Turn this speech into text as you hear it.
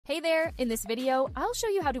Hey there! In this video, I'll show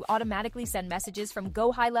you how to automatically send messages from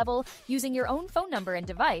Go High Level using your own phone number and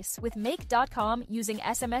device with Make.com using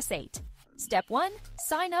SMS8. Step 1.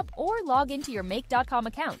 Sign up or log into your Make.com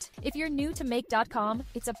account. If you're new to Make.com,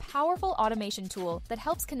 it's a powerful automation tool that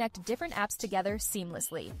helps connect different apps together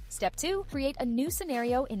seamlessly. Step 2. Create a new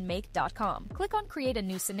scenario in Make.com. Click on Create a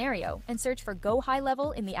New Scenario and search for Go High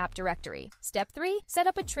Level in the app directory. Step 3. Set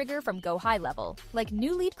up a trigger from Go High Level, like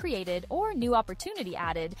new lead created or new opportunity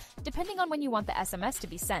added, depending on when you want the SMS to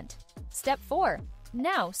be sent. Step 4.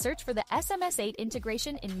 Now search for the SMS8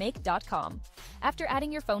 integration in Make.com. After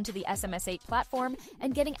adding your phone to the SMS8 platform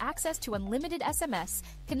and getting access to unlimited SMS,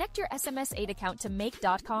 connect your SMS8 account to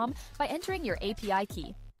Make.com by entering your API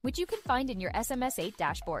key, which you can find in your SMS8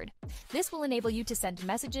 dashboard. This will enable you to send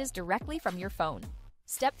messages directly from your phone.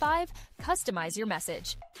 Step 5. Customize your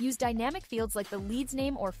message. Use dynamic fields like the lead's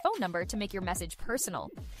name or phone number to make your message personal.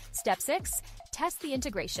 Step 6. Test the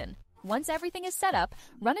integration. Once everything is set up,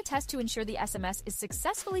 run a test to ensure the SMS is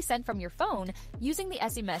successfully sent from your phone using the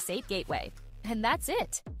SMS8 gateway. And that's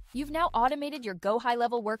it! You've now automated your Go High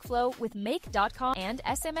Level workflow with Make.com and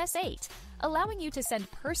SMS8, allowing you to send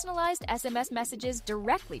personalized SMS messages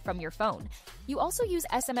directly from your phone. You also use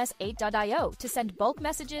SMS8.io to send bulk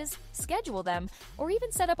messages, schedule them, or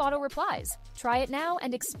even set up auto replies. Try it now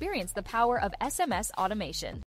and experience the power of SMS automation.